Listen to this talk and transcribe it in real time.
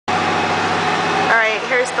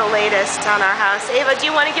here's the latest on our house. Ava, do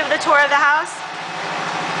you want to give the tour of the house?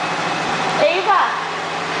 Ava,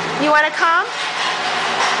 you want to come?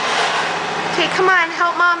 Okay, come on,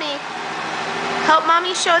 help mommy. Help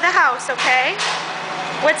mommy show the house, okay?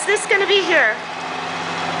 What's this going to be here?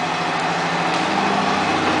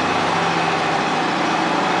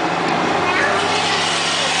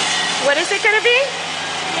 What is it going to be?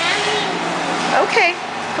 Okay,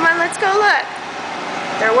 come on, let's go look.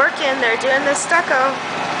 They're working, they're doing the stucco.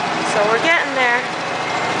 So we're getting there.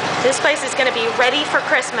 This place is going to be ready for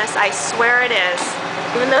Christmas, I swear it is.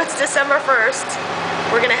 Even though it's December 1st,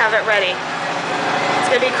 we're going to have it ready. It's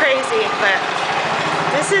going to be crazy, but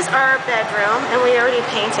this is our bedroom, and we already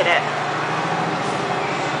painted it.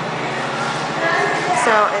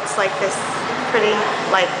 So it's like this pretty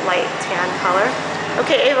light tan color.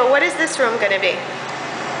 Okay, Ava, what is this room going to be?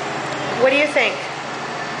 What do you think?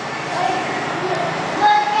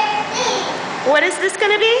 What is this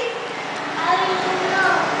going to be? I don't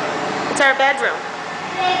know. It's our bedroom.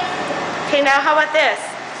 Okay, now how about this?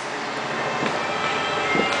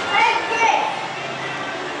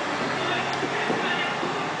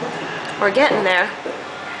 We're getting there.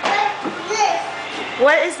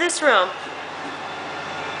 What is this room?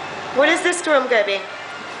 What is this room going to be?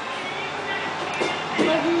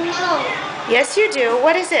 Yes, you do.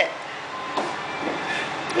 What is it?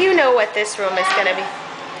 You know what this room is going to be.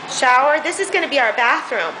 Shower. This is going to be our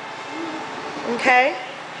bathroom. Okay?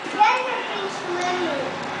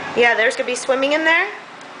 Yeah, there's going to be swimming in there.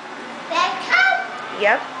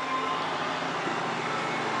 Yep.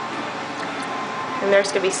 And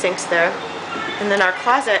there's going to be sinks there. And then our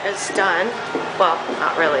closet is done. Well,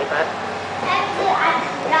 not really, but...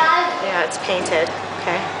 yeah, it's painted.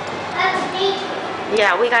 Okay.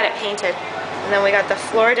 Yeah, we got it painted. And then we got the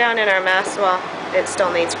floor down in our mess. Well, it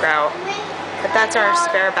still needs grout. But that's our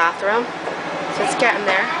spare bathroom. So it's getting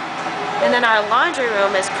there. And then our laundry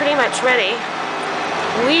room is pretty much ready.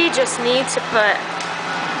 We just need to put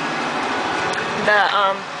the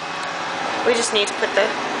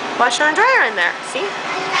washer and dryer in there. See?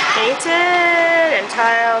 Painted and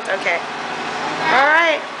tiled. Okay.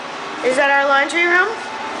 Alright. Is that our laundry room?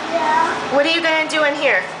 Yeah. What are you going to do in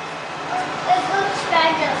here? It looks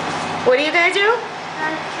better. What are you going to do?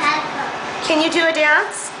 Can you do a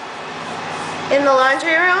dance? In the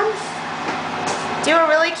laundry room? Do a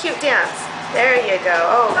really cute dance. There you go.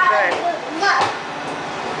 Oh, good.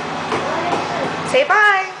 Say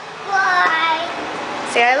bye. Bye.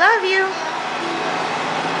 Say I love you.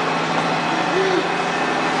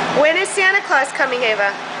 When is Santa Claus coming,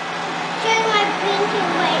 Ava?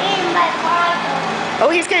 Oh,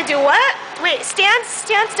 he's going to do what? Wait, stand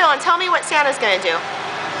still and tell me what Santa's going to do.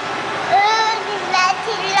 Lots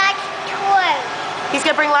of toys. He's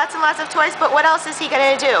going to bring lots and lots of toys, but what else is he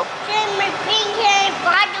going to do?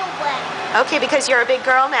 Okay, because you're a big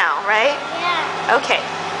girl now, right? Yeah. Okay.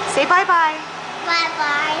 Say bye-bye.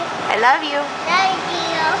 Bye-bye. I love you. Love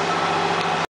you.